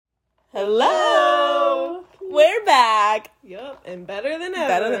Hello! We're back. Yup, and better than ever.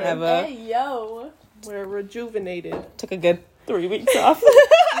 Better than ever. Hey, yo. We're rejuvenated. Took a good 3 weeks off.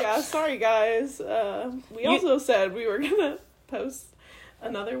 Yeah, sorry guys. We also said we were gonna post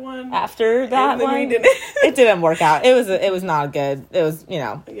another one After that and then one, we didn't. it didn't work out. It was not good. It was,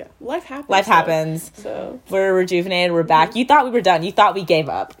 Yeah, life happens. life happens. So We're rejuvenated. We're back. You thought we were done. You thought we gave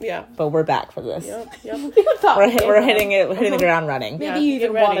up. yeah. But we're back for this. Yep. We're hitting it. We're hitting the ground running. Maybe Yeah, you get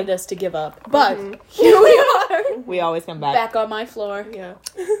even ready. wanted us to give up. But here we are. We always come back. Back on my floor. Yeah.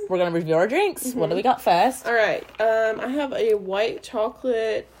 We're gonna review our drinks. What do we got first? All right. I have a white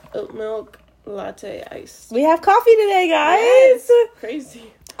chocolate oat milk latte ice. We have coffee today, guys.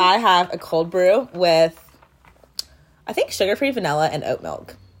 Crazy. I have a cold brew with, I think, sugar-free vanilla and oat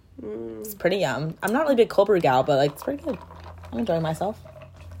milk. It's pretty yum. I'm not really a big cold brew gal, but like it's pretty good. I'm enjoying myself.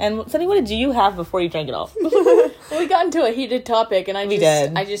 And Sunny, what did you have before you drank it all? Well, we got into a heated topic, and We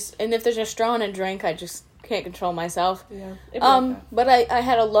did. and if there's a straw in a drink, I just can't control myself. Yeah. But I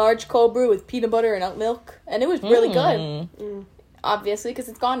had a large cold brew with peanut butter and oat milk, and it was really good. Obviously, because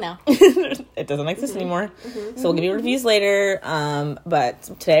it's gone now. It doesn't exist anymore. So we'll give you reviews later. But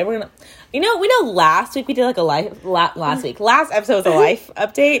today we're gonna, we know last week we did like a last episode was a life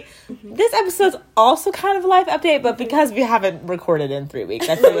update. This episode's also kind of a life update, but because we haven't recorded in 3 weeks,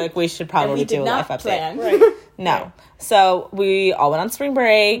 I feel like we should probably we do did a life not update. plan. Right. No. So we all went on spring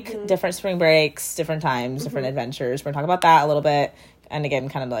break, different spring breaks, different times, different adventures. We're gonna talk about that a little bit, and again,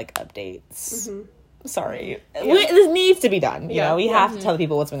 kind of like updates. Sorry, this needs to be done. You know, we have to tell the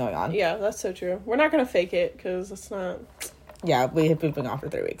people what's been going on. Yeah, that's so true. We're not gonna fake it because it's not. Yeah, we've been gone for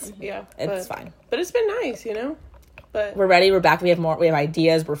 3 weeks. Yeah, It's fine. But it's been nice, But We're ready. We're back. We have more. We have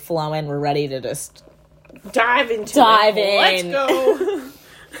ideas. We're flowing. We're ready to just dive into Dive it. in. Let's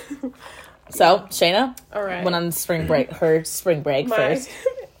go. So Shayna All right. went on spring break. Her spring break My first.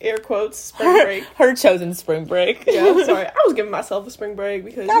 air quotes spring break. Her chosen spring break. Yeah, I'm sorry. I was giving myself a spring break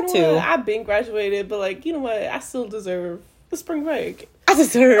because Got you know to. what? I've been graduated, but like you know what? I still deserve a spring break. I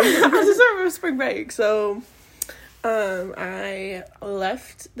deserve. I deserve a spring break. So, I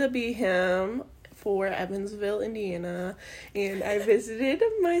left the BHAM for Evansville, Indiana, and I visited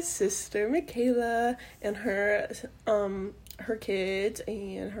my sister Michaela and her kids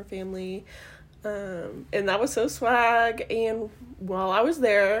and her family. And that was so swag. And while I was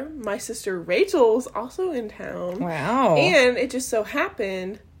there, my sister Rachel was also in town. Wow. And it just so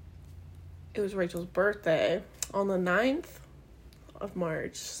happened it was Rachel's birthday on the 9th of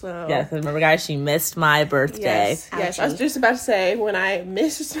March. So Yes, remember, guys, she missed my birthday. Yes. I was just about to say when I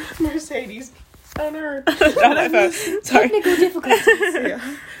missed Mercedes on her On my phone. Sorry. Technical difficulties.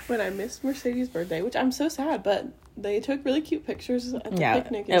 yeah, when I missed Mercedes' birthday, which I'm so sad, but they took really cute pictures at the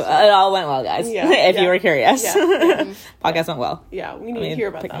picnic. It all went well, guys. Yeah, if you yeah. were curious. Yeah. Podcast went well. Yeah, we need to hear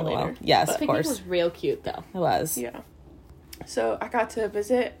about that picnic went later. well. Yes, But of Picnic course. was real cute, though. It was. Yeah. So I got to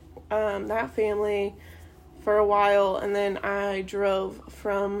visit that family for a while, and then I drove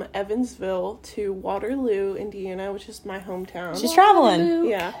from Evansville to Waterloo, Indiana, which is my hometown. She's traveling.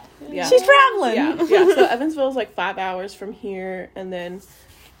 Yeah. She's traveling. Yeah. So Evansville is like 5 hours from here, and then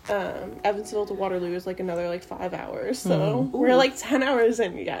Evansville to Waterloo is like another like 5 hours. So we're like 10 hours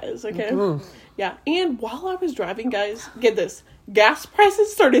in, you guys. Okay. Yeah. And while I was driving, guys, get this. Gas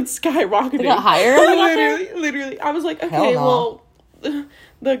prices started skyrocketing. They got higher? Literally. I was like, okay, Hell no. well,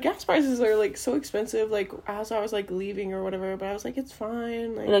 the gas prices are like so expensive. Like as I was like leaving or whatever, but I was like, it's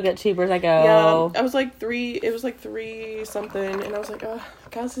fine. Like, It'll get cheaper as I go. yeah, I was like it was like 3 something, and I was like, oh,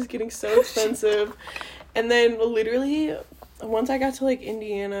 gas is getting so expensive. And then literally, once I got to like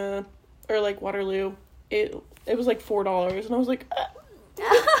Indiana or like Waterloo, it was like $4, and I was like,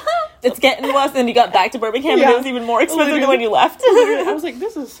 It's getting worse, and you got back to Birmingham, and Yeah. it was even more expensive than Literally. when you left. I was like,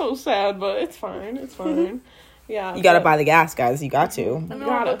 this is so sad, but it's fine. It's fine. Yeah, You gotta but- buy the gas, guys. You got to. I know,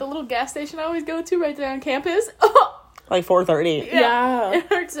 Gotta. but the little gas station I always go to right there on campus. Like 4:30. Yeah. It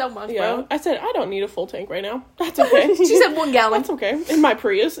hurts so much, Yeah, bro. I said I don't need a full tank right now. That's okay. She said 1 gallon. That's okay. In my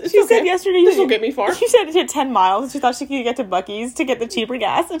Prius, it's She okay. said yesterday This will get me far. She said it hit 10 miles. She thought she could get to Buc-ee's to get the cheaper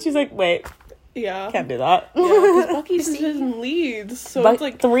gas, and she's like, "Wait, Yeah. can't do that." Yeah, because Buc-ee's is in Leeds, so But it's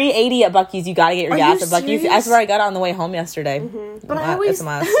like $3.80 at Buc-ee's. You gotta get your Are gas you at Buc-ee's. serious? That's where I got it on the way home yesterday. But I It's always, a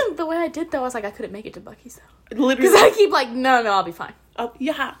must. the way I did though, I was like, I couldn't make it to Buc-ee's though. literally. Because I keep like, no, I'll be fine.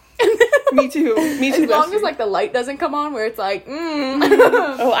 Yeah. Me too. As long as like the light doesn't come on, where it's like,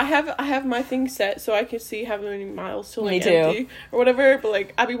 Oh, I have my thing set so I can see how many miles till like Me too. empty or whatever. But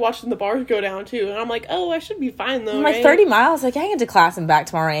like I be watching the bars go down too, and I'm like, oh, I should be fine though. I'm like right? 30 miles. Like I can get to class and back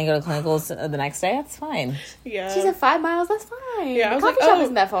tomorrow and go to clinicals the next day. That's fine. Yeah. she said 5 miles. That's fine. Yeah, I the was coffee like, shop oh.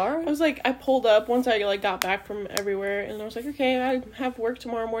 isn't that far. I was like, I pulled up once I like got back from everywhere, and I was like, okay, I have work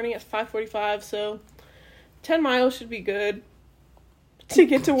tomorrow morning at 5:45, so 10 miles should be good to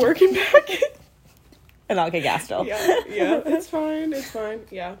get to work and back. And I'll get gas still. Yeah, it's fine.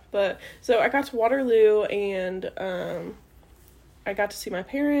 Yeah, but so I got to Waterloo, and I got to see my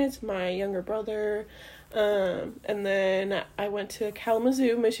parents, my younger brother, and then I went to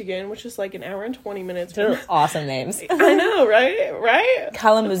Kalamazoo, Michigan, which is like an hour and 20 minutes. They're awesome names. I know, right?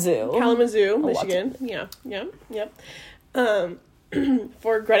 Kalamazoo, Michigan. Yep.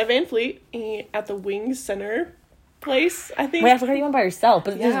 For Greta Van Fleet at the Wings Center place, I think. Wait, I forgot you went by yourself,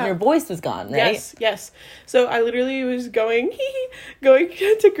 but Yeah. your voice was gone, right? Yes. So I literally was going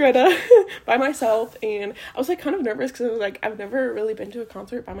to Greta by myself, and I was like kind of nervous because I was like, I've never really been to a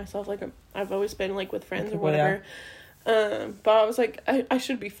concert by myself. Like I've always been like with friends or whatever. But I was like, I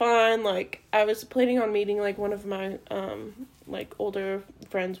should be fine. Like I was planning on meeting like one of my like older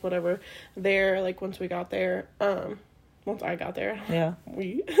friends, whatever, there. Like once we got there. Once I got there. Yeah.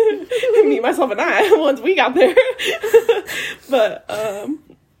 Me, myself, and I, once we got there. But,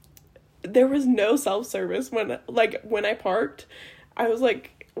 there was no self-service when I parked. I was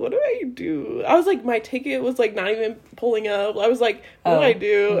like, what do I do? I was like, my ticket was like not even pulling up. I was like, what do I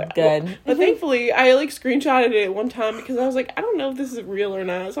do? Good. But thankfully, I like screenshotted it one time because I was like, I don't know if this is real or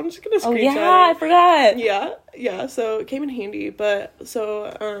not. So I'm just going to screenshot I it. forgot. Yeah. So it came in handy. But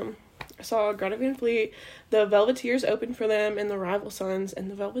so, I saw Greta Van Fleet, the Velveteers opened for them, and the Rival Sons, and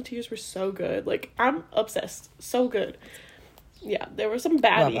the Velveteers were so good. Like, I'm obsessed. So good. Yeah, there were some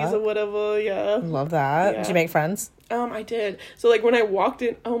baddies or whatever, yeah. Love that. Yeah. Did you make friends? I did. So, like, when I walked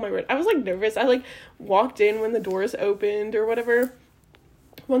in, oh my word, I was, like, nervous. I, like, walked in when the doors opened or whatever.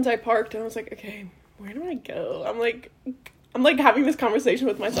 Once I parked, I was like, okay, where do I go? I'm like having this conversation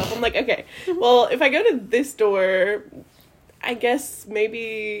with myself. I'm like, okay, well, if I go to this door, I guess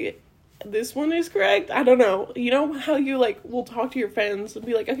maybe this one is correct. I don't know. You know how you like will talk to your friends and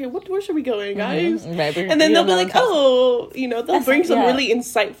be like, okay, where should we go in, guys? Mm-hmm. Right, and then they'll be like, oh, you know, they'll bring some really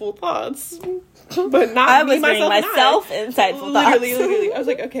insightful thoughts, but not I me, was bringing myself, insightful literally, thoughts. I was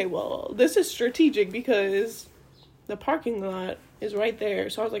like, okay, well, this is strategic because the parking lot is right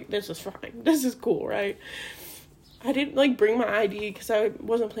there. So I was like, this is fine. This is cool, right? I didn't, like, bring my ID because I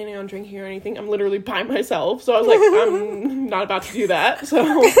wasn't planning on drinking or anything. I'm literally by myself. So I was like, I'm not about to do that.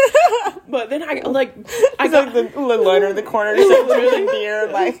 So, but then I got like the loner in the corner just like drinking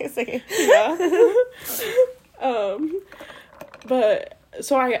beer. Like, yeah. But,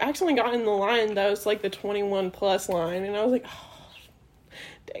 so I accidentally got in the line that was, like, the 21 plus line. And I was like, oh,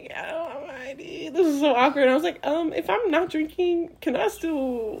 dang it, I don't have my ID. This is so awkward. And I was like, if I'm not drinking, can I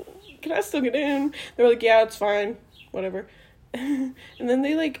still get in? They were like, yeah, it's fine. Whatever. And then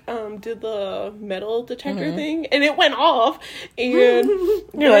they like did the metal detector thing, and it went off, and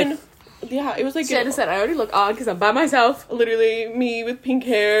then yeah, it was like Jenna said, I already look odd because I'm by myself. Literally me with pink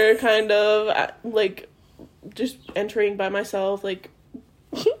hair, kind of like just entering by myself, like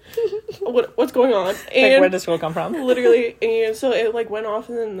what's going on? And like, where does school come from? Literally, and so it like went off,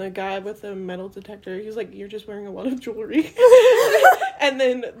 and then the guy with the metal detector, he was like, "You're just wearing a lot of jewelry." And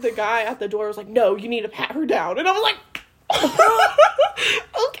then the guy at the door was like, "No, you need to pat her down," and I was like,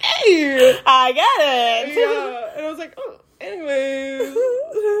 "Okay, I get it." yeah." And I was like, "Oh, anyways."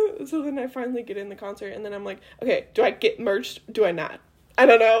 So then I finally get in the concert, and then I'm like, "Okay, do I get merch? Do I not? I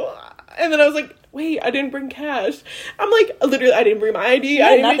don't know." And then I was like, wait, I didn't bring cash. I'm like, literally, I didn't bring my ID.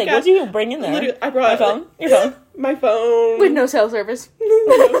 I didn't nothing. bring cash. What did you bring in there? Literally, I brought my phone. Your phone. My phone. With no cell service.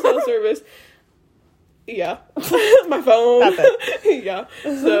 No cell service. Yeah. My phone. That's it. Yeah.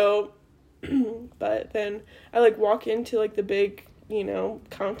 So, but then I like walk into like the big, you know,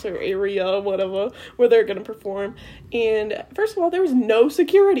 concert area, whatever, where they're gonna perform. And first of all, there was no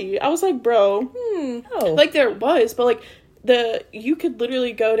security. I was like, bro, Oh. like there was, but like you could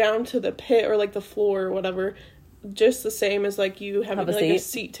literally go down to the pit or like the floor or whatever, just the same as like you having like a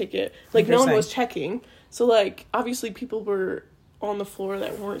seat ticket. Like no one was checking. So like obviously people were on the floor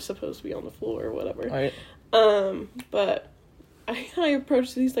that weren't supposed to be on the floor or whatever. Right. But I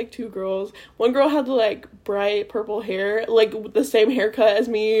approached these like two girls. One girl had like bright purple hair, like with the same haircut as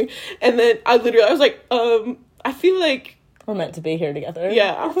me, and then I was like, I feel like We're meant to be here together.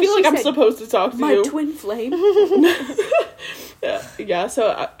 Yeah, I feel like I'm supposed to talk to My you. twin flame. Yeah,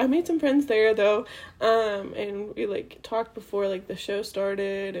 so I made some friends there, though, and we, like, talked before, like, the show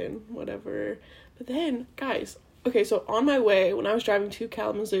started and whatever. But then, guys, okay, so on my way, when I was driving to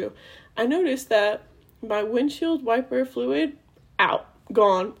Kalamazoo, I noticed that my windshield wiper fluid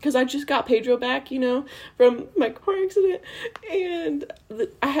gone, because I just got Pedro back, you know, from my car accident, and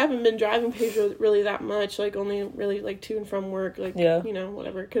I haven't been driving Pedro really that much, like, only really, like, to and from work, like, you know,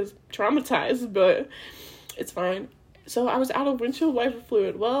 whatever, because traumatized, but it's fine. So I was out of windshield wiper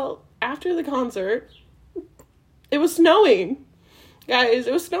fluid. Well, after the concert, it was snowing, guys,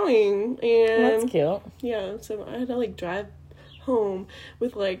 it was snowing, and That's cute. yeah, so I had to, like, drive home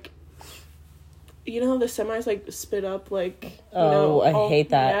with, like, you know, the semis, like, spit up, like, you know, I hate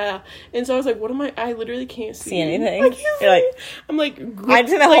that. Yeah. And so I was like, what am I literally can't see anything. I can't You're like, I'm like, I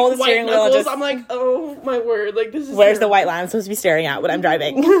just gonna hold the steering wheel and just, I'm like, oh my word, like, this is where's the terrible. white line I'm supposed to be staring at when I'm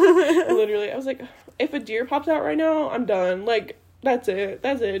driving? Literally, I was like, if a deer pops out right now, I'm done. Like, that's it.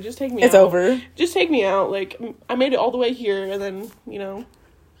 Just take me out. It's over. Just take me out. Like, I made it all the way here, and then, you know,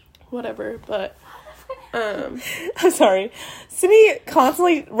 whatever. But, I'm sorry. Sydney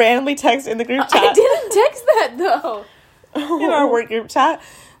constantly randomly texts in the group chat. I didn't text that, though. In our work group chat.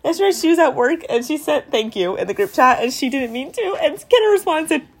 Yesterday she was at work and she said thank you in the group chat and she didn't mean to. And Kenna responded and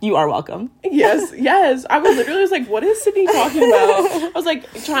said, you are welcome. Yes. I was literally like, what is Sydney talking about? I was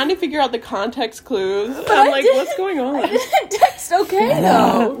like trying to figure out the context clues. And I'm like, what's going on? I didn't text okay,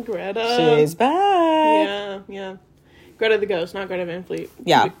 though. Greta. She's back. Yeah. Greta the Ghost, not Greta Van Fleet.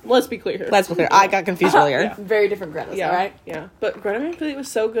 Yeah. Let's be clear here. Let's be clear. I got confused earlier. Yeah. Very different Greta's, Yeah, alright? Yeah. But Greta Van Fleet was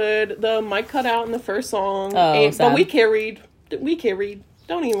so good. The mic cut out in the first song. Oh, sad. But we carried.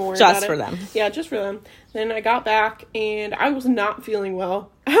 Don't even worry Just about for it. them. Yeah, just for them. Then I got back, and I was not feeling well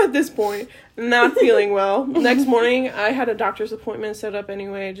at this point. Not feeling well. Next morning, I had a doctor's appointment set up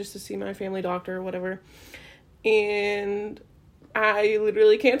anyway, just to see my family doctor or whatever. And I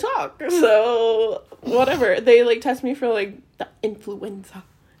literally can't talk. So, whatever. They, like, test me for, like, the influenza.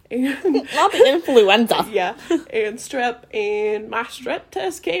 And Not the influenza. yeah, and strep, and my strep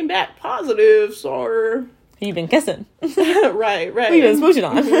test came back positive, so... You've been kissing. right. We've been smooching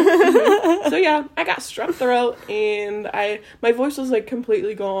on. So yeah, I got strep throat, and my voice was like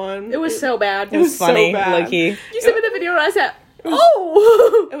completely gone. It was so bad. It was funny, so bad. low-key. You sent me the video and I said,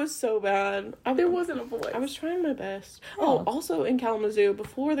 It was so bad. there wasn't a voice. I was trying my best. Oh. Also in Kalamazoo,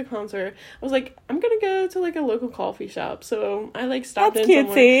 before the concert, I was like, I'm gonna go to like a local coffee shop. So I like stopped That's in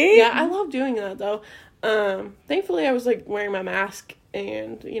somewhere. cutesy. Yeah, I love doing that though. Thankfully I was like wearing my mask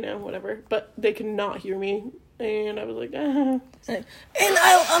and, you know, whatever. But they could not hear me. And I was like, And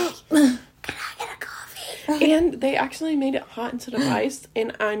I can I get a coffee? And they actually made it hot instead of iced.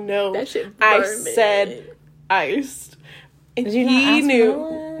 And I know That shit I burned me. said iced. And Did you not he ask knew.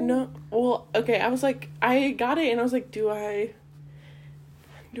 for one? No. Well, okay. I was like, I got it, and I was like, do I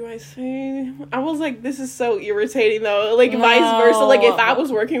say? I was like, this is so irritating though. Like vice versa. Like if I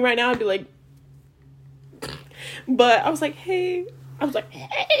was working right now, I'd be like. But I was like, hey.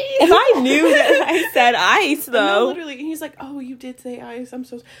 If I knew that I said ice, No, though. literally, he's like, oh, you did say ice. I'm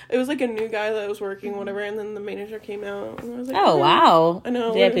so. It was like a new guy that was working, whatever, and then the manager came out, and I was like, Oh, wow. I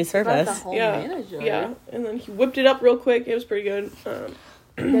know. VIP Not the service. whole Yeah, manager. yeah, and then he whipped it up real quick. It was pretty good.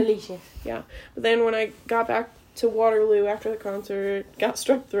 Delicious. Yeah, but then when I got back to Waterloo after the concert, got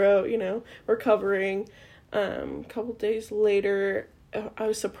strep throat, you know, recovering. A couple days later, I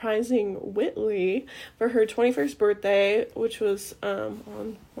was surprising Whitley for her 21st birthday, which was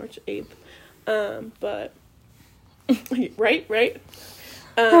on March 8th. But right.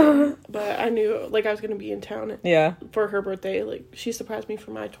 But I knew like I was gonna be in town Yeah. for her birthday. Like she surprised me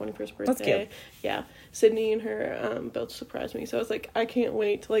for my 21st birthday. That's cute. Yeah, Sydney and her both surprised me. So I was like, I can't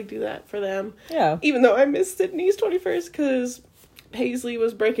wait to like do that for them. Yeah. Even though I missed Sydney's 21st because Paisley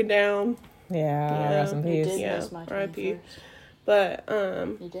was breaking down. Yeah. Rest in You peace. did Yeah, miss my R.I.P. 21st. But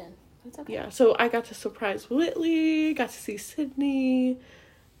You did. That's okay. yeah, so I got to surprise Whitley, got to see Sydney,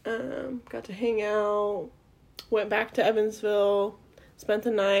 got to hang out, went back to Evansville, spent the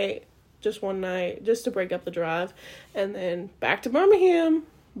night, just one night, just to break up the drive, and then back to Birmingham.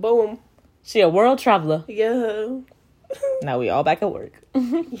 Boom. She a world traveler. Yeah. Now we all back at work.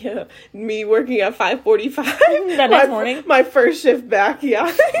 Yeah. Me working at 5:45. The next morning? My first shift back,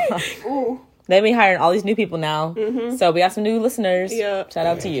 yeah. Ooh. They be hiring all these new people now. So we got some new listeners. Yeah. Shout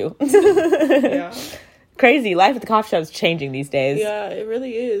out to you. Yeah. Crazy. Life at the coffee shop is changing these days. Yeah, it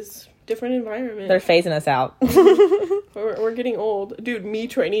really is. Different environment. They're phasing us out. We're getting old. Dude, me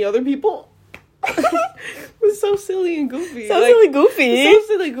training other people was so silly and goofy. So silly goofy. So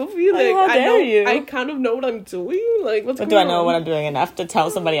silly goofy. Like, how dare you. I kind of know what I'm doing. Like, what's But going do I know on? what I'm doing enough to tell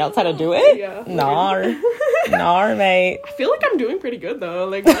somebody else how to do it? Yeah. Nar. Nar, mate. I feel like I'm doing pretty good, though.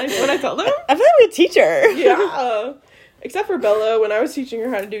 Like, when I tell them. I feel like I'm a teacher. Yeah. Except for Bella, when I was teaching her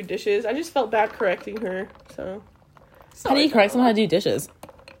how to do dishes, I just felt bad correcting her. So, How do you correct someone how to do dishes?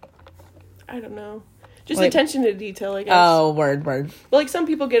 I don't know. Just Like- attention to detail, I guess. Oh, word. But, like, some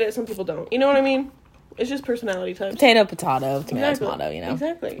people get it, some people don't. You know what I mean? It's just personality types. Potato, tomato, Exactly. tomato, you know?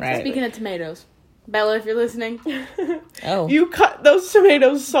 Exactly. Right. Speaking of tomatoes, Bella, if you're listening, Oh. You cut those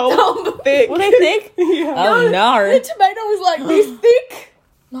tomatoes so thick. Were they thick? Yeah. Oh, nar. the tomato was like this thick.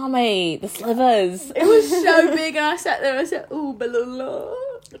 No, mate. The slivers. It was so big, and I sat there and I said, "Ooh, Bella."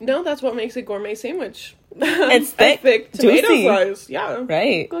 No, that's what makes a gourmet sandwich. It's A thick, thick tomato juicy. slice. Yeah.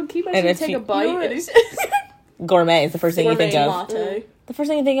 Right. Go keep And and if take you- a bite, you know and what? it's Gourmet is the first thing you think of. latte. The first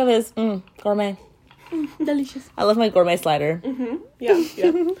thing you think of is, gourmet. Delicious. I love my gourmet slider. Yeah.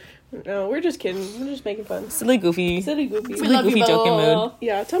 Yeah. No, we're just kidding. We're just making fun. Silly, goofy. Silly goofy. We Silly, love you, goofy, joking Bella. mood.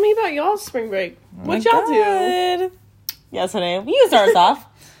 Yeah. Tell me about y'all's spring break. What Oh y'all do? do? Yes, honey. You can start us off.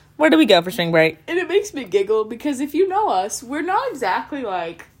 Where do we go for spring break? And it makes me giggle because if you know us, we're not exactly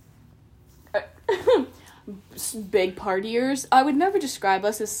like big partiers. I would never describe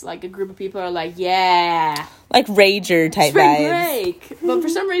us as like a group of people who are like, yeah, Like Rager type spring vibes. break. But for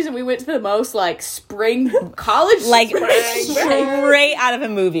some reason, we went to the most like spring college, Like spring break. straight out of a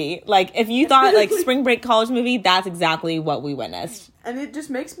movie. Like if you thought like spring break college movie, that's exactly what we witnessed. And it just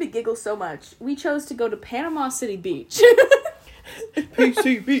makes me giggle so much. We chose to go to Panama City Beach.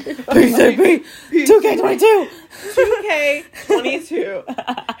 PCB. PCB 2K22. 2K22.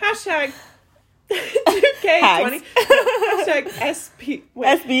 Hashtag 2K20. Hashtag SP.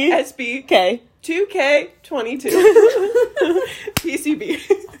 Wait, SB. SB. Okay. 2K22. PCB.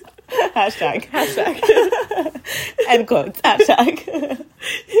 Hashtag. Hashtag. End quotes. Hashtag.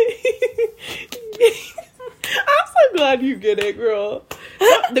 I'm so glad you get it, girl.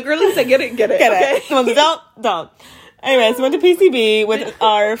 The girlies that get it, get it. Get okay? it. The ones that don't. Anyways, we went to PCB with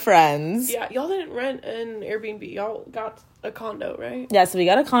our friends. Yeah, y'all didn't rent an Airbnb. Y'all got a condo, right? Yeah, so we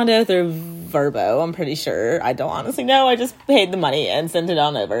got a condo through Verbo, I'm pretty sure. I don't honestly know. I just paid the money and sent it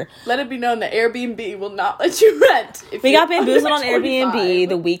on over. Let it be known that Airbnb will not let you rent. If We you're got bamboozled on under Airbnb 25.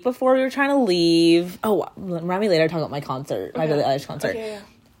 the week before we were trying to leave. Oh, remind me later to talk about my concert, my Billie Eilish concert. Okay, yeah.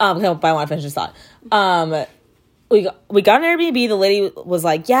 But I want to finish this thought. We got an Airbnb. The lady was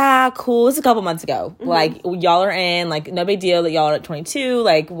like, "Yeah, cool." This was a couple months ago. Like, y'all are in. Like, no big deal that y'all are at 22.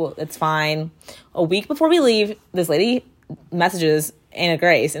 Like, well, it's fine. A week before we leave, this lady messages Anna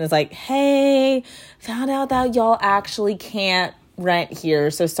Grace and is like, "Hey, found out that y'all actually can't rent here.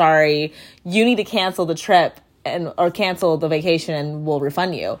 So sorry. You need to cancel the trip or cancel the vacation, and we'll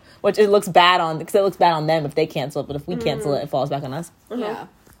refund you." Which it looks bad on because it looks bad on them if they cancel it. But if we cancel it, it falls back on us. Yeah.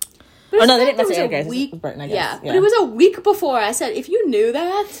 Oh no, they didn't It was message Anna a Grace. week. It was Burton, I guess. Yeah, but it was a week before. I said, if you knew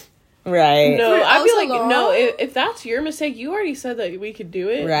that, right. No, For I'd be us like, alone? no, if that's your mistake, you already said that we could do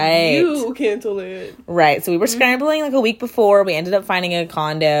it. Right. You cancel it. Right. So we were scrambling like a week before. We ended up finding a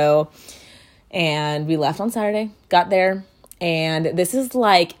condo and we left on Saturday, got there. And this is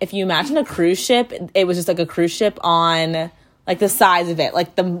like, if you imagine a cruise ship, it was just like a cruise ship on like the size of it, like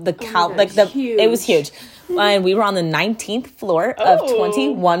it was huge. And we were on the 19th floor of Oh.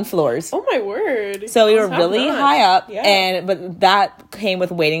 21 floors. Oh my word. So we were Top really notch. high up, Yeah. but that came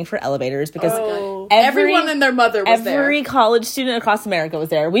with waiting for elevators because Oh. everyone and their mother was every there. college student across America was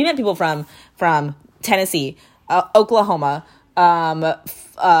there. We met people from Tennessee, Oklahoma.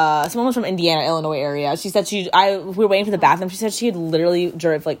 Someone was from Indiana, Illinois area. She said we were waiting for the bathroom. She said she had literally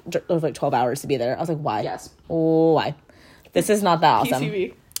drove like 12 hours to be there. I was like, why? Yes. Why? This is not that awesome.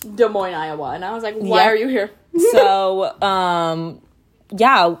 PCB. Des Moines, Iowa. And I was like, why Yep. are you here? So,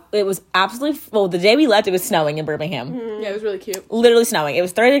 yeah, it was absolutely, the day we left, it was snowing in Birmingham. Yeah, it was really cute. Literally snowing. It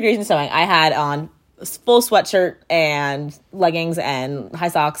was 30 degrees and snowing. I had on a full sweatshirt and leggings and high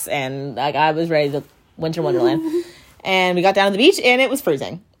socks, and like I was ready to winter wonderland. And we got down to the beach, and it was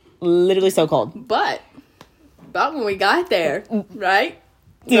freezing. Literally so cold. But when we got there, right?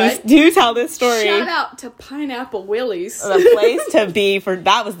 Do tell this story. Shout out to Pineapple Willie's. The place to be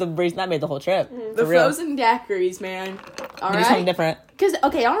that was the reason that made the whole trip. The For real. frozen daiquiris, man. All Do something right. different. Because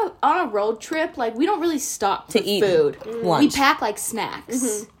on a road trip, like we don't really stop To for eat food. lunch. We pack like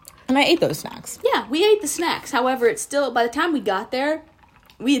snacks. And I ate those snacks. Yeah, we ate the snacks. However, it's still by the time we got there,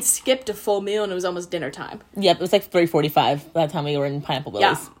 we had skipped a full meal and it was almost dinner time. Yep, it was like 3:45 by the time we were in Pineapple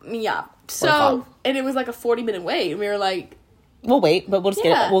Yeah, Willie's. yeah. So o'clock. and it was like a 40-minute wait, and we were like, We'll wait, but we'll just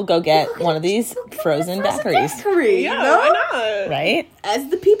get it. We'll go get one of these frozen daiquiris. Daiquiri, Yeah, you know? why not? Right? As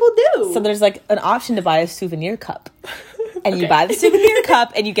the people do. So there's like an option to buy a souvenir cup. And you buy the souvenir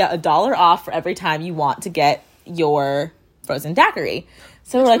cup and you get $1 off for every time you want to get your frozen daiquiri.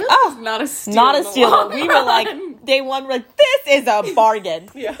 So we're like, oh, not a steal. not a in the steal. long We were run. like, day one, we're like, this is a bargain.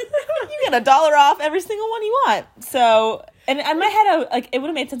 Yeah. You get $1 off every single one you want. So, and in my head, it would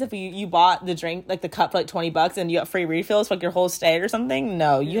have made sense if you bought the drink, like the cup for like $20 and you got free refills for like your whole stay or something.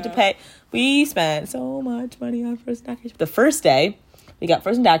 No, you had to pay. We spent so much money on frozen daiquiris. The first day, we got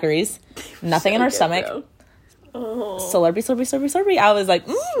frozen daiquiris, nothing in our stomach. Oh. Slurpee, slurpee, slurpee, slurpee. I was like,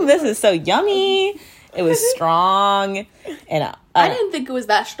 this is so yummy. It was strong. And I didn't think it was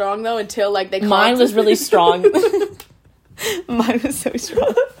that strong though until like they called mine was really strong. Mine was so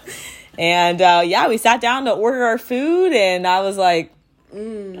strong. And we sat down to order our food, and I was like,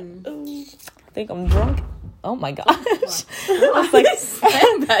 I think I'm drunk. Oh my gosh. I was like,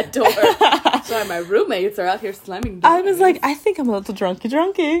 slam that door. Sorry, my roommates are out here slamming doors. I was like, I think I'm a little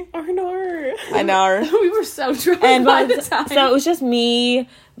drunky. I know. We were so drunk And by the time. so it was just me,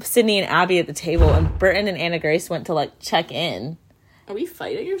 Sydney, and Abby at the table, and Burton and Anna Grace went to like check in. Are we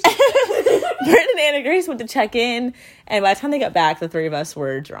fighting or something? Burton and Anna Grace went to check in, and by the time they got back, the three of us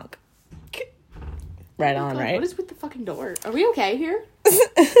were drunk. Right on, right? What is with the fucking door? Are we okay here?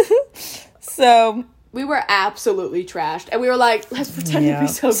 So We were absolutely trashed. And we were like, let's pretend to be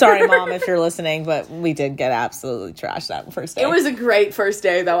sober. Sorry, Mom, if you're listening, but we did get absolutely trashed that first day. It was a great first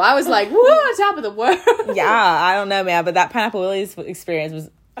day, though. I was like, woo, top of the world. Yeah, I don't know, man, but that Pineapple Willie's experience was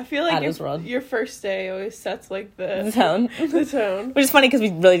I feel like your first day always sets like the tone. the tone. Which is funny because we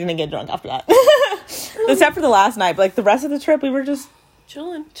really didn't get drunk after that. Except for the last night. But like the rest of the trip, we were just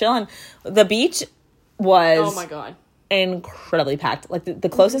Chilling. The beach was Oh my God. incredibly packed. Like the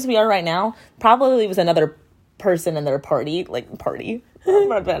closest we are right now probably was another person in their party.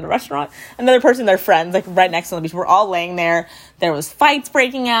 I'm at a restaurant. Another person, their friends, like right next to the beach. We're all laying there. There was fights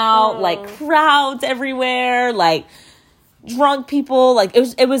breaking out, like crowds everywhere, like drunk people. Like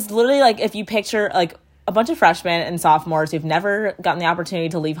it was literally like if you picture like a bunch of freshmen and sophomores who've never gotten the opportunity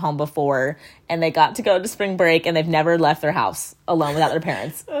to leave home before, and they got to go to spring break, and they've never left their house alone without their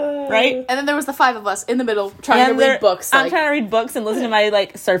parents, right? And then there was the five of us in the middle trying to read books. I'm trying to read books and listen to my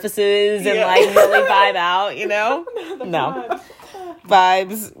like surfaces and like really vibe out, you know? No.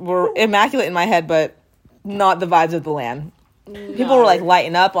 Vibes were immaculate in my head, but not the vibes of the land. People were like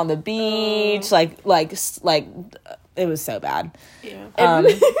lighting up on the beach, like it was so bad. Yeah.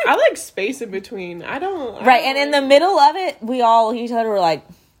 I like space in between. Right, and in the middle of it, we all looked at each other were like,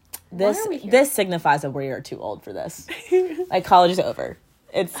 this signifies that we are too old for this. Like college is over.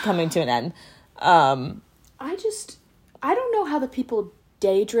 It's coming to an end. I don't know how the people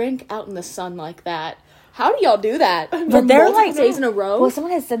day drink out in the sun like that. How do y'all do that? But they're like days in a row. Well,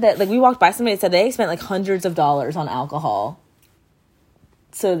 someone had said that, like we walked by somebody that said they spent like hundreds of dollars on alcohol.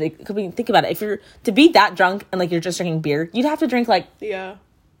 So they could be, think about it. If you're to be that drunk and like you're just drinking beer, you'd have to drink like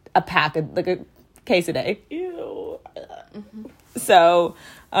a pack, like a case a day. Ew. So,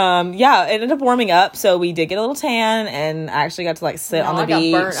 it ended up warming up. So we did get a little tan, and I actually got to like sit on the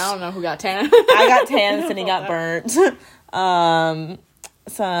beach. Got burnt. I don't know who got tan. I got tan, and Sydney got burnt. It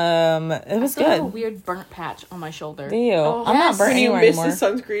was I still good. have a weird burnt patch on my shoulder. Do you? Oh, I'm not burnt you anywhere missed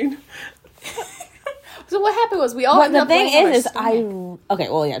anymore. the sunscreen. So what happened was we all But ended the up laying thing on is our stomach. okay,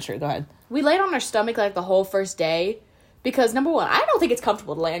 well, yeah, true. Go ahead. We laid on our stomach like the whole first day because number one, I don't think it's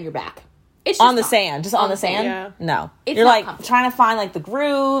comfortable to lay on your back. It's just On the not. sand, just on the sand. Yeah. No, It's you're not like comfortable. trying to find like the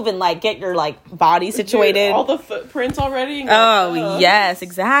groove and like get your like body situated. Dude, all the footprints already. And Yes,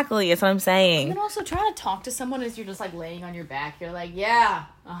 exactly. That's what I'm You saying. can also try to talk to someone as you're just like laying on your back. You're like, yeah,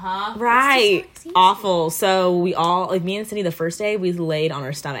 Right. It's just Awful. So we all, like me and Cindy, the first day we laid on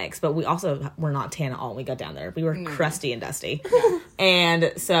our stomachs, but we also were not tan at all when we got down there. We were crusty and dusty.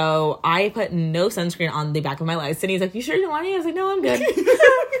 And so I put no sunscreen on the back of my legs. Cindy's like, you sure you don't want any? I was like, no, I'm good.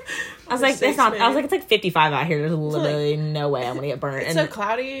 I was like, it's not, I was like, it's like 55 out here. There's literally no way I'm going to get burnt. It's and so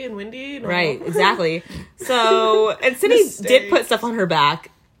cloudy and windy. No. right, exactly. So, and Cindy did put stuff on her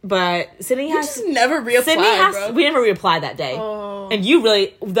back, but Cindy You has just never reapplied, bro. we never reapplied that day. Oh. And you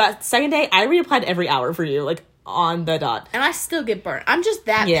really, that second day, I reapplied every hour for you, like on the dot. And I still get burnt. I'm just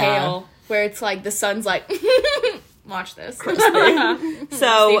that pale where it's like the sun's like, watch this.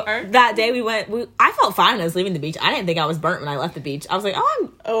 So Deeper. that day I felt fine when I was leaving the beach. I didn't think I was burnt when I left the beach. I was like,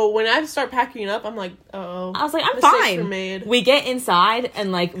 When I start packing up, I'm like, I'm mistakes fine. were Made. We get inside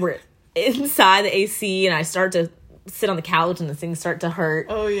and like we're inside the AC and I start to sit on the couch and the things start to hurt.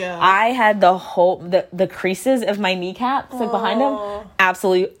 Oh yeah. I had the creases of my kneecaps like behind them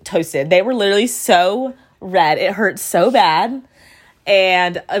absolutely toasted. They were literally so red. It hurt so bad.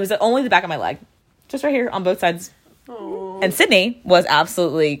 and it was only the back of my leg, just right here on both sides. Oh. And Sydney was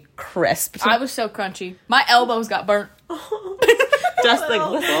absolutely crisp. I was so crunchy. My elbows got burnt. Just like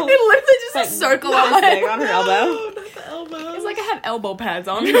little, It literally just a circle on my big on her elbow. No, not the elbow. It's like I had elbow pads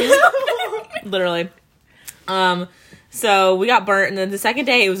on. Literally. So we got burnt, and then the second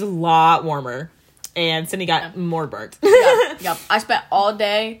day it was a lot warmer, and Sydney got more burnt. Yep. I spent all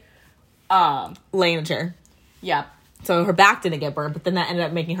day. Laying in a chair. Yeah. So her back didn't get burnt, but then that ended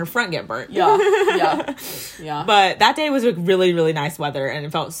up making her front get burnt. Yeah. But that day was like really, really nice weather, and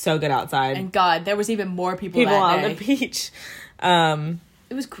it felt so good outside. And God, there was even more people that on day. the beach.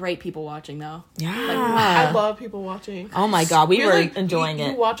 It was great people watching though. Yeah. I love people watching. Oh my God, we You're were like, enjoying you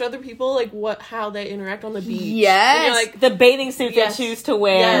it. watch other people how they interact on the beach. Yes. And you're like, The bathing suits Yes. they choose to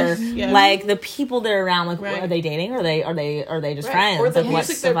wear, Yes. like the people they're around, like Right. are they dating? Or are they just right. friends? Or the Like, music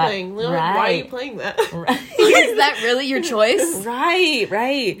what's they're about- playing. They're like, why are you playing that? Right. Is that really your choice? Right.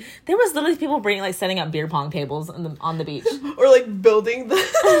 There was literally people setting up beer pong tables on the beach. Or like building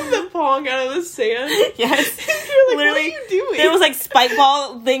the pong out of the sand. Yes. You're like, Literally, what are you doing? there was like spike ball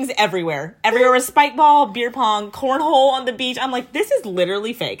things everywhere. Everywhere was spike ball, beer pong, cornhole on the beach. I'm like, this is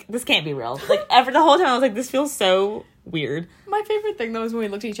literally fake. This can't be real. Like the whole time I was like, this feels so weird. My favorient thing though is when we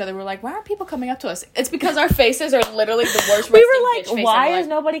looked at each other, we're like, why aren't people coming up to us? It's because our faces are literally the worst. We resting were bitch like, face why ever. is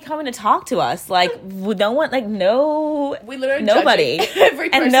nobody coming to talk to us? Like, no one, like, no, We literally nobody. judging every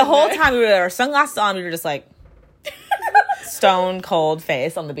person And the whole there. time we were with our sunglasses on, we were just like, stone cold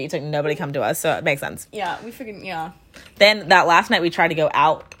face on the beach. Like, nobody come to us. So it makes sense. Yeah, we figured. Yeah, Then that last night, we tried to go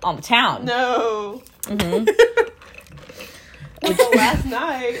out on the town. No. Mm-hmm. Last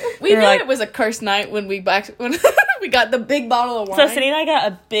night. we We're knew like- it was a cursed night when we we got the big bottle of wine. So Cindy and I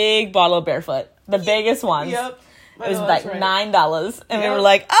got a big bottle of Barefoot, the biggest one. Yep. It was I know, like that's right. $9, and we Yep. were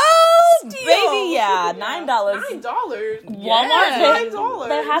like, "Oh, Steal. baby, yeah, $9." $9. Walmart, Yeah. $9.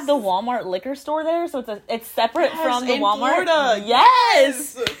 they have the Walmart liquor store there, so it's separate Yes, from the in Walmart. Florida.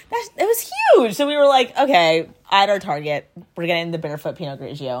 Yes, it was huge. So we were like, okay, at our Target, we're getting the Barefoot Pinot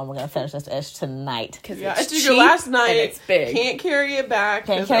Grigio, and we're gonna finish this ish tonight. Yeah, it's cheap your last and night. it's big. Can't carry it back.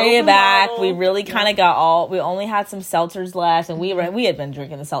 Can't Just carry it open back. bottle. We really kind of got we only had some seltzers left, and we had been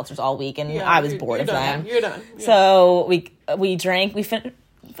drinking the seltzers all week, and Yeah, I was you're- bored you're of done. them. You're done. Yeah. So we drank. We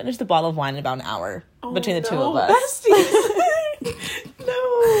finished the bottle of wine in about an hour between the two of us. Besties.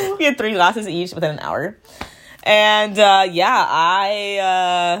 No. We had 3 glasses each within an hour. And Mom,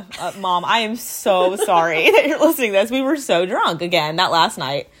 I am so sorry that you're listening to this. We were so drunk again that last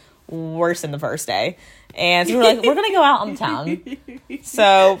night, worse than the first day. And so we were like, we're gonna go out on the town.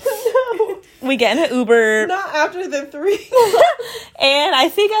 So we get in an Uber, Not after the 3. and I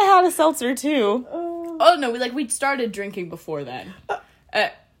think I had a seltzer too. Oh no, we started drinking before then.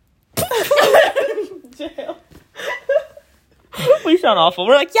 Jail. We sound awful.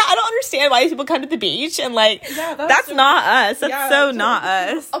 We're like, yeah, I don't understand why these people come to the beach, and like, Yeah, that's not us. That's yeah, so that's not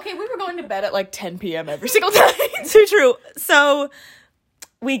totally us. Okay, we were going to bed at like 10 p.m. every single night. Too true. So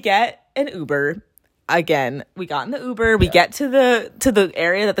we get an Uber. Again, we got in the Uber. We get to the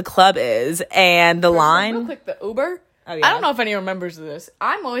area that the club is, and the Real line. quick, the Uber. Oh, yeah. I don't know if anyone remembers this.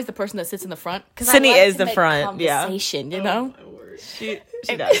 I'm always the person that sits in the front because Sydney I like is to the make front, yeah. conversation, you know. My word. She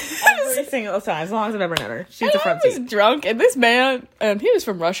does every single time, as long as I've ever known her. She's the And front I was seat. drunk, and this man, he was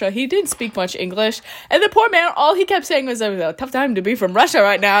from Russia. He didn't speak much English, and the poor man, all he kept saying was, "It was a tough time to be from Russia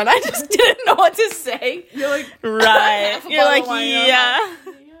right now," and I just didn't know what to say. You're like, Right? Half a You're like, bottle of wine, I'm yeah.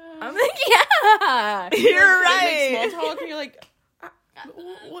 I'm like, yeah. You're Make right. small talk, and you're like,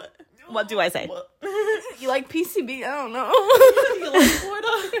 what? What do I say? What? You like PCB? I don't know. You like what?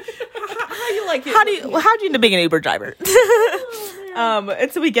 How you like it? How do you end up being an Uber driver?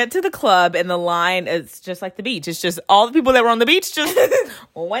 And so we get to the club, and the line is just like the beach. It's just all the people that were on the beach just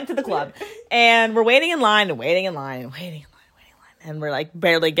went to the club, and we're waiting in line, and we're like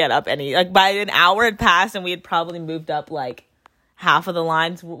barely get up any. Like by an hour had passed, and we had probably moved up like half of the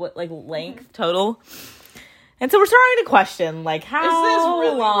line's like length total. And so we're starting to question, like, how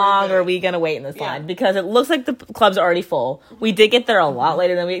really long worth it? are we going to wait in this Yeah. line? Because it looks like the club's already full. We did get there a lot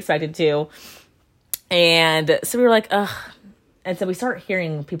later than we expected to. And so we were like, ugh. And so we start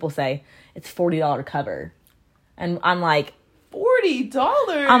hearing people say, it's $40 cover. And I'm like,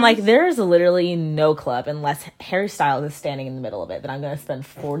 $40. there's literally no club unless Harry Styles is standing in the middle of it that I'm going to spend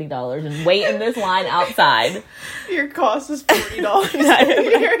 $40 and wait in this line outside. Your cost is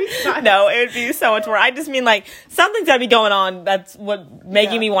 $40. No, it would be so much more. I just mean like something's got to be going on. That's what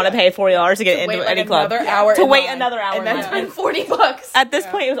making me want to pay $40 to get into Wait, like, any club. another hour To in wait line. another hour. and in then line. spend $40. At this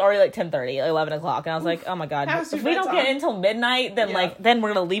point, it was already like 10:30, 11 o'clock, and I was like, "Oh my god, How's if your we don't bedtime? get in until midnight, then Yeah. then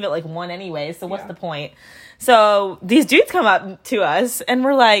we're gonna leave at like 1 anyway. So what's Yeah. the point?" So these dudes come up to us and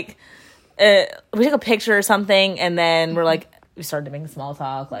we're like, we took a picture or something, and then we're like, we started making small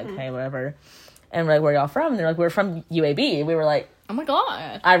talk, like, hey, whatever. And we're like, where y'all from? And they're like, we're from UAB. We were like, Oh my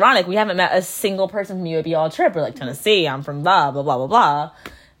god. ironic, we haven't met a single person from UAB all trip. We're like, Tennessee, I'm from blah, blah, blah, blah, blah.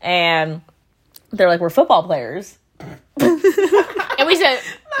 And they're like, we're football players. And we said,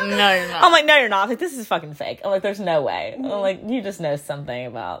 no, you're not. I'm like, no, you're not. Like, this is fucking fake. I'm like, there's no way. I'm like, you just know something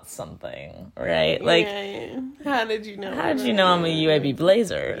about something, right? Like, Yeah. How did you know? how did you know I'm a UAB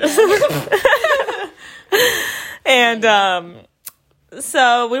Blazer? And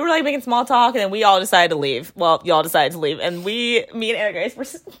so we were like making small talk, and then we all decided to leave. Well, y'all decided to leave, and me and Anna Grace were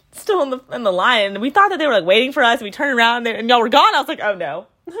still in the line, and we thought that they were like waiting for us. And we turned around, and y'all were gone. I was like, oh no,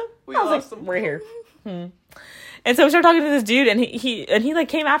 We I was lost like, them. we're here. And so we started talking to this dude, and he like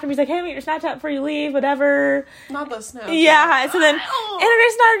came after me. He's like, hey, let me get your Snapchat before you leave, whatever. Not the snap. Yeah. And so then Anna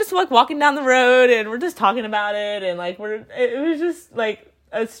Grace and I are just like walking down the road, and we're just talking about it, and like it was just like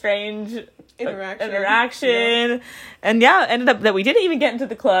a strange interaction. And yeah, ended up that we didn't even get into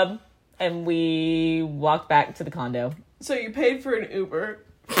the club, and we walked back to the condo. So you paid for an Uber.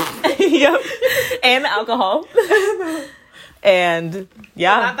 Yep. And the alcohol. And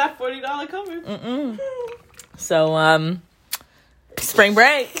yeah. Not that $40 cover. So spring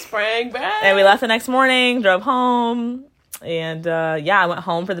break. Sprang back. And we left the next morning, drove home, and yeah, I went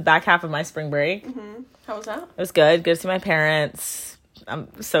home for the back half of my spring break. How was that? It was good. Good to see my parents.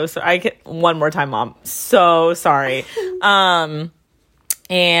 I'm so sorry. I get one more time, Mom. So sorry. And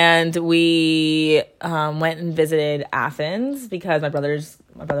we went and visited Athens because my brother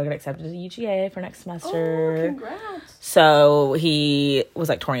got accepted to UGA for next semester. Oh, congrats. So he was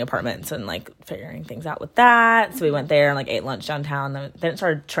like touring apartments and like figuring things out with that. So we went there and like ate lunch downtown. Then it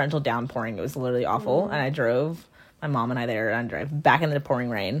started torrential downpouring. It was literally awful. And I drove my mom and I there, and I drove back into the pouring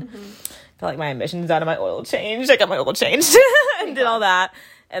rain. Felt like my emissions out of my oil changed. I got my oil changed and did all that.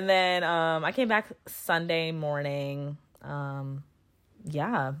 And then I came back Sunday morning.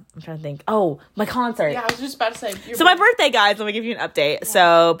 Yeah, I'm trying to think. Oh, my concert. Yeah, I was just about to say. So my birthday, guys, let me give you an update. Yeah.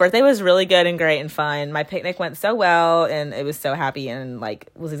 So birthday was really good and great and fun. My picnic went so well, and it was so happy, and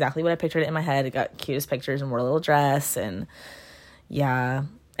like was exactly what I pictured it in my head. It got cutest pictures and wore a little dress, and yeah,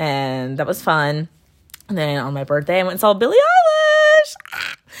 and that was fun. And then on my birthday, I went and saw Billie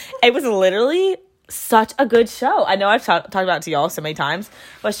Eilish. It was literally such a good show. I know I've talked about it to y'all so many times,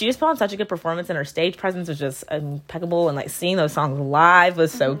 but she just put on such a good performance, and her stage presence was just impeccable, and like seeing those songs live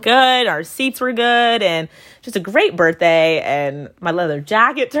was so good. Our seats were good, and just a great birthday, and my leather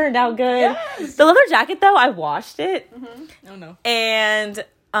jacket turned out good. Yes. The leather jacket though, I washed it. Oh no. And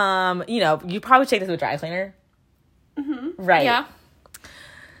you know, you probably take this with a dry cleaner. Right. Yeah.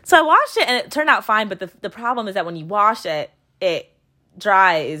 So I washed it, and it turned out fine, but the problem is that when you wash it, it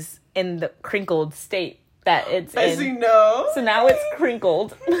dries in the crinkled state that it's As in. you know. So now it's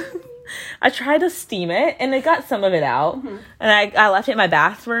crinkled. I tried to steam it, and it got some of it out. And I left it in my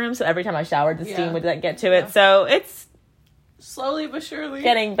bathroom, so every time I showered, the steam would like, get to it. So it's slowly but surely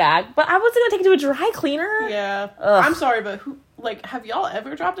getting back. But I wasn't going to take it to a dry cleaner. Yeah. Ugh. I'm sorry, but have y'all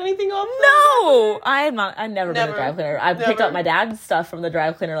ever dropped anything off? No! I have not. I've never been to a dry Never. cleaner. I picked Never. up my dad's stuff from the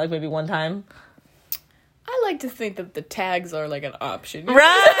dry cleaner like maybe one time. I like to think that the tags are like an option.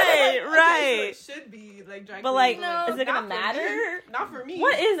 Right, So right. it should be like dry But like, cleaning. is it gonna Not for matter? me. Not for me.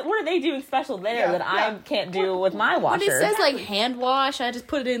 What are they doing special there Yeah, that I yeah. can't do with my washer? But it says like hand wash. I just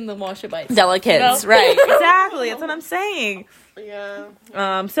put it in the washer by itself. Delicates, You know? right? Exactly. That's what I'm saying.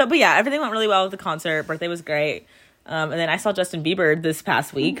 Yeah. So, but yeah, everything went really well with the concert. Birthday was great. And then I saw Justin Bieber this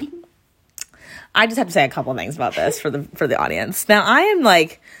past week. I just have to say a couple things about this for the audience. Now, I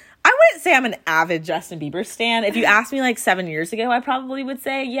wouldn't say I'm an avid Justin Bieber stan. If you asked me like 7 years ago, I probably would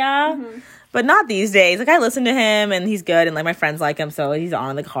say yeah. But not these days. Like, I listen to him, and he's good, and like my friends like him, so he's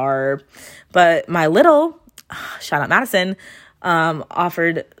on in the car. But my little, shout out Madison,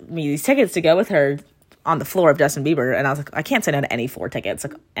 offered me these tickets to go with her on the floor of Justin Bieber, and I was like, I can't say no to any floor tickets.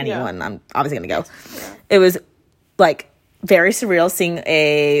 Like, anyone, I'm obviously gonna go. Yeah. It was like very surreal seeing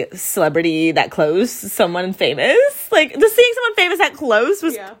a celebrity that close, someone famous. Like, just seeing someone famous that close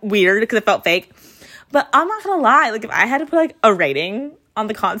was weird because it felt fake. But I'm not gonna lie, like, if I had to put like a rating on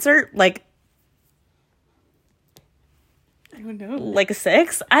the concert, like, I don't know. like a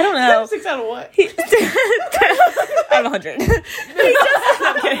 6. I don't know. 6 out of what? Out of 100.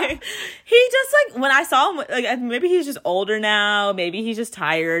 I'm kidding. He just, like, when I saw him, like, maybe he's just older now. Maybe he's just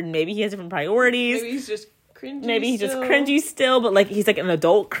tired. Maybe he has different priorities. Maybe he's just cringy. Maybe he's just cringy still, but like he's like an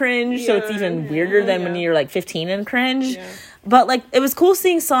adult cringe, so it's even weirder than when you're like 15 and cringe. Yeah. But like, it was cool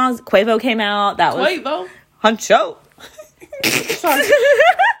seeing songs. Quavo came out. That was Quavo. Huncho. Sorry.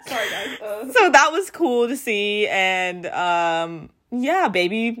 Sorry, guys. So that was cool to see, and yeah,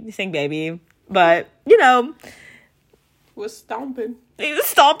 baby, he sang baby, but you know, Was stomping. he was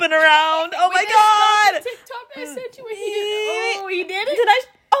stomping around. Oh my god! TikTok I sent you. He did it. Did I?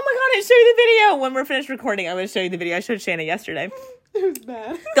 Oh my god! I show you the video when we're finished recording. I'm gonna show you the video. I showed Shanna yesterday. It was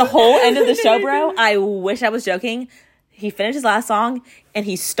bad. The whole end of the show, bro. I wish I was joking. He finished his last song and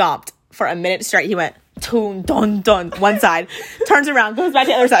he stomped for a minute straight. He went dun dun dun one side, turns around, goes back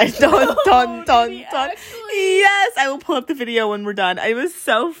to the other side, dun dun dun dun. Yes, I will pull up the video when we're done. It was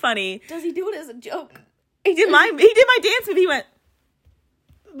so funny. Does he do it as a joke? He did my dance move. He went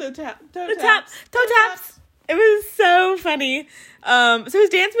The tap. toe taps. It was so funny. So his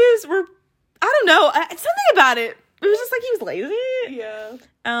dance moves were, I don't know, something about it. It was just like he was lazy. Yeah.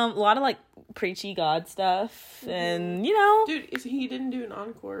 A lot of like preachy God stuff, and you know, Dude, he didn't do an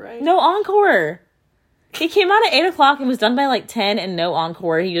encore, right? no encore. He came out at 8:00 and was done by like 10, and no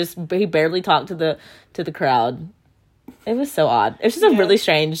encore. He barely talked to the crowd. It was so odd. It was just a really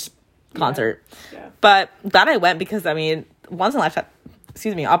strange concert. Yeah. But glad I went because I mean, once in a lifetime,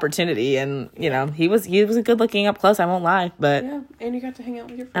 opportunity, and you know, he was a good looking up close. I won't lie, but Yeah, and you got to hang out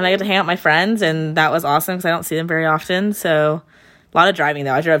with your friends. and I got to hang out with my friends, and that was awesome because I don't see them very often. So a lot of driving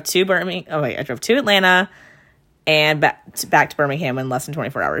though. I drove to I drove to Atlanta and back to Birmingham in less than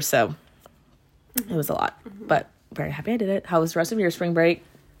 24 hours. So it was a lot, but very happy I did it. How was the rest of your spring break?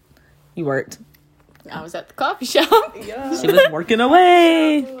 You worked. I was at the coffee shop. Yeah. She was working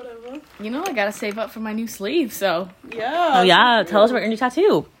away. Whatever. You know, I gotta save up for my new sleeve, so. Yeah. Oh yeah, tell us about your new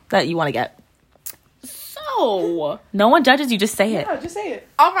tattoo that you want to get. So. No one judges you, just say it. Yeah, just say it.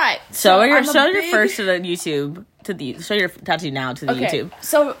 Alright. Show your big... first to the YouTube show your tattoo now to the YouTube.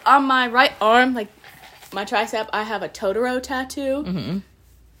 So on my right arm, like my tricep, I have a Totoro tattoo. Mm-hmm.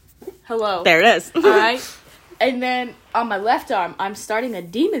 Hello. There it is. Alright. And then on my left arm, I'm starting a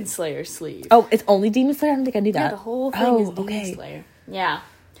Demon Slayer sleeve. Oh, it's only Demon Slayer? I don't think I knew that. Yeah, the whole thing is Demon Slayer. Yeah.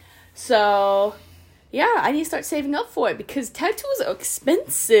 So, yeah, I need to start saving up for it because tattoos are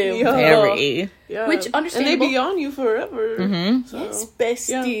expensive. Yeah. Very. Yeah. Which, And understandable. they be on you forever. Mm-hmm. So, Yes,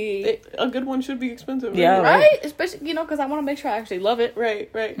 yeah, bestie. a good one should be expensive. Yeah. Right? Especially, you know, because I want to make sure I actually love it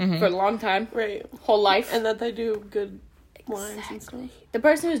Right. for a long time. Right. Whole life. And that they do good lines and stuff. The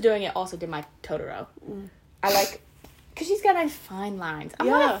person who's doing it also did my Totoro. I like, because she's got nice fine lines. I'm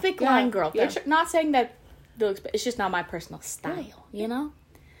not Yeah, a thick yeah, line girl. yeah. Not saying that they look, it's just not my personal style, you know?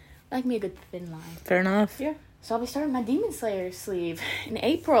 I like me a good thin line. Fair enough. Yeah. So I'll be starting my Demon Slayer sleeve in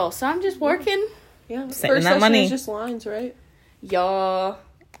April. So I'm just working. Yeah. Saving First that session money. is just lines, right? Y'all.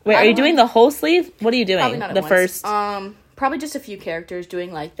 Wait, I are you don't doing the whole sleeve? What are you doing? Probably not at The once. first. Probably just a few characters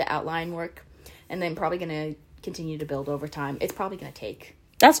doing like the outline work. And then probably going to continue to build over time. It's probably going to take.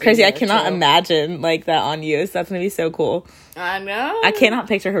 That's crazy. I Yeah, cannot too. imagine like that on you. So that's gonna be so cool. I know. I cannot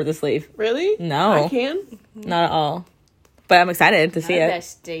picture her with a sleeve. Really? No. I can? Not at all. But I'm excited to see My it.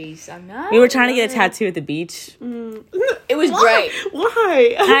 besties. I know. We were trying to get a tattoo at the beach. It was great.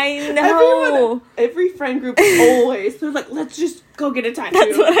 Why? I know. Every friend group always, they're like, let's just go get a tattoo.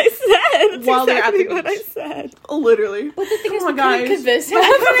 That's what I said. That's While they're at exactly the what I beach. said. Literally. But the thing is, Come we on, couldn't guys. convince him. I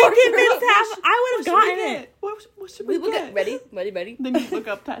couldn't Girl. convince half. I would have gotten it. What should We we will get? get ready. Then you look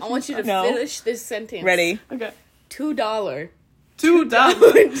up tattoo. I want you to No. finish this sentence. Ready? Okay. $2.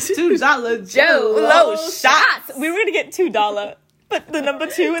 $2 Joe Low Low shots. We were gonna get $2, but the number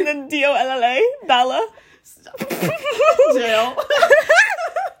 2 and then DOLLA dollar. Jail.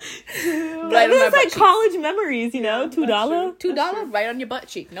 Right on my Those butt like cheek. college memories, you know, $2. $2 right on your butt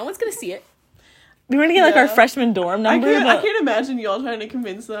cheek. No one's gonna see it. We were gonna get like our Yeah. freshman dorm I number. can't but imagine y'all trying to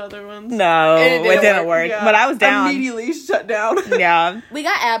convince the other ones. no, It it didn't didn't work. Yeah. But I was down. Immediately shut down. Yeah, We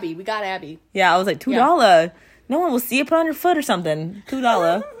got Abby. yeah. I was like $2. No one will see it. Put on your foot or something.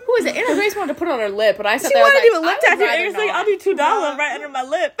 $2. Who is it? Anna Grace wanted to put it on her lip, but I said She that. I was wanted to do a like, lip I would tattoo. rather And it's like, not. I'll do $2 right under my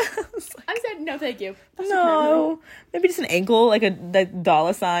lip. I was like, I said no, thank you. no, maybe just an ankle, like a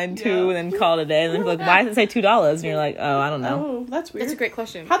dollar sign too, Yeah. and then call it a day. And then be like, why does it say $2? And you're like, oh, I don't know. Oh, that's weird. That's a great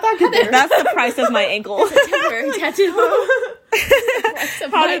question. How'd that get there? That's the price of my ankle. Temporary tattoo.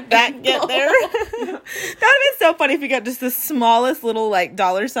 How did that get there? That would have been so funny if we got just the smallest little like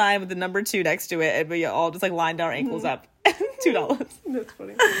dollar sign with the number 2 next to it, and we all just like lined our ankles up. $2. That's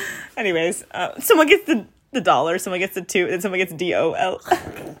funny. Anyways, someone gets the dollar, someone gets the 2, and someone gets DOL.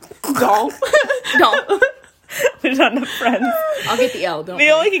 Doll. No, We're not enough friends. I'll get the L. Don't We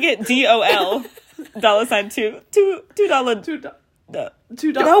worry. only could get DOL. Dollar sign $2. $2.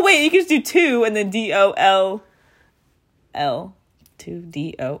 $2. No, wait, you can just do 2 and then DOLL. 2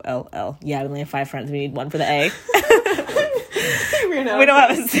 DOLL. Yeah, we only have 5 friends. We need one for the A. We We don't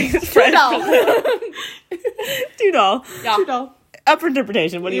have a 6th friend. $2. $2. Yeah. $2. up for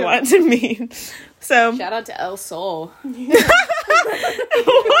interpretation. What do you want it to mean? So, Shout out to El Sol.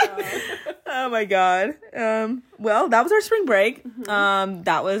 oh my god. Well, that was our spring break.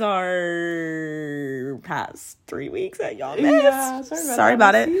 That was our past 3 weeks that y'all missed. Yeah, sorry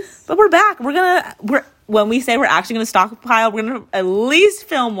about it. But we're back. When we say we're actually gonna stockpile, we're gonna at least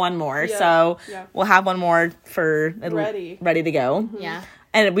film one more. Yeah. So Yeah. we'll have one more for ready to go. Yeah.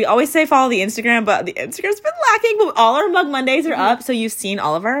 And we always say follow the Instagram, but the Instagram's been lacking. But all our mug Mondays are up, so you've seen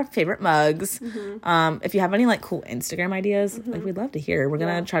all of our favorite mugs. If you have any like cool Instagram ideas, like we'd love to hear. We're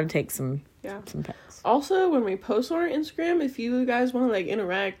gonna try to take some pics. Also, when we post on our Instagram, if you guys want to like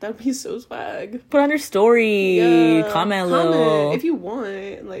interact, that'd be so swag. Put on your story, comment a little. if you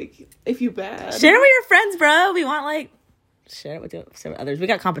want, like if you bad. Share it with your friends, bro. We want like share it with others. We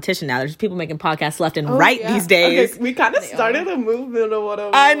got competition now. There's people making podcasts left and right these days. Okay, we kind of started a movement or whatever.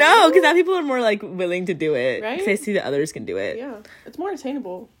 I know, because now people are more like willing to do it. Right? Because they see that others can do it. Yeah, it's more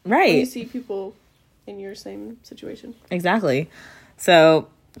attainable. Right. When you see people in your same situation. Exactly. So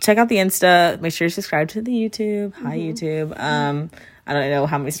check out the Insta. Make sure you subscribe to the YouTube. Hi, YouTube. I don't know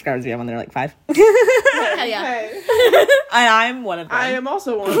how many subscribers we have on there, like 5. Hell yeah. Hey, I'm one of them. I am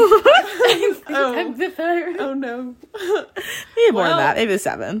also one. I'm the third. Oh no. Maybe more than that. Maybe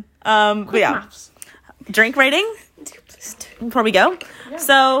 7. But yeah. Drink rating before we go. Yeah.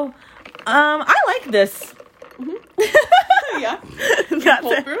 So, I like this. Yeah. That's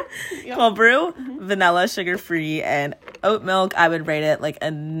Cold it. brew. Yeah. Cold brew, vanilla, sugar free, and oat milk. I would rate it like a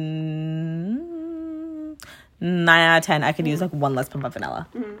 9 out of 10. I could use like one less pump of vanilla.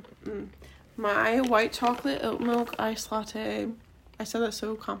 My white chocolate oat milk iced latte. I said that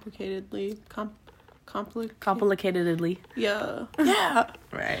so complicatedly. Complicatedly. Yeah. Yeah.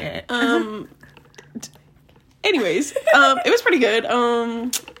 Right. Anyways, it was pretty good.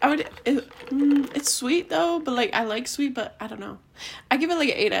 It's sweet though, but like I like sweet, but I don't know. I give it like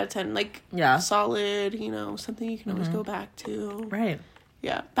an 8 out of 10. Like solid, something you can always go back to. Right.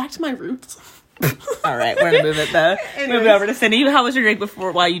 Yeah, back to my roots. All right, we're gonna move it though. Move it over to Cindy. How was your drink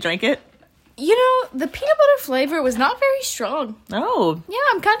while you drank it? You know, the peanut butter flavor was not very strong. Oh, Yeah,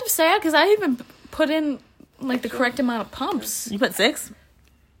 I'm kind of sad because I even put in like the correct amount of pumps. you put 6?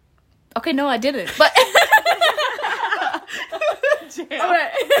 Okay, no, I didn't. But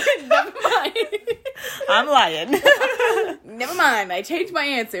alright, never mind. I'm lying. Never mind. I changed my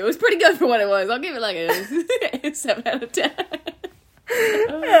answer. It was pretty good for what it was. I'll give it like a 7 out of 10.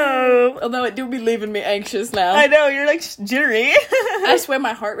 Oh, Although it do be leaving me anxious now. I know you're like jittery. I swear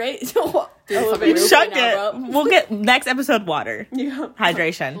my heart rate. Chuck it. We'll get next episode water. Yeah.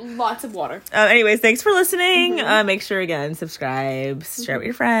 Hydration. Lots of water. Anyways, thanks for listening. Make sure again, subscribe, share with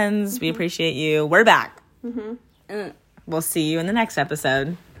your friends. We appreciate you. We're back. We'll see you in the next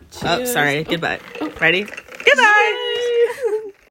episode. Oh, Cheers. sorry. Goodbye. Ready? Goodbye.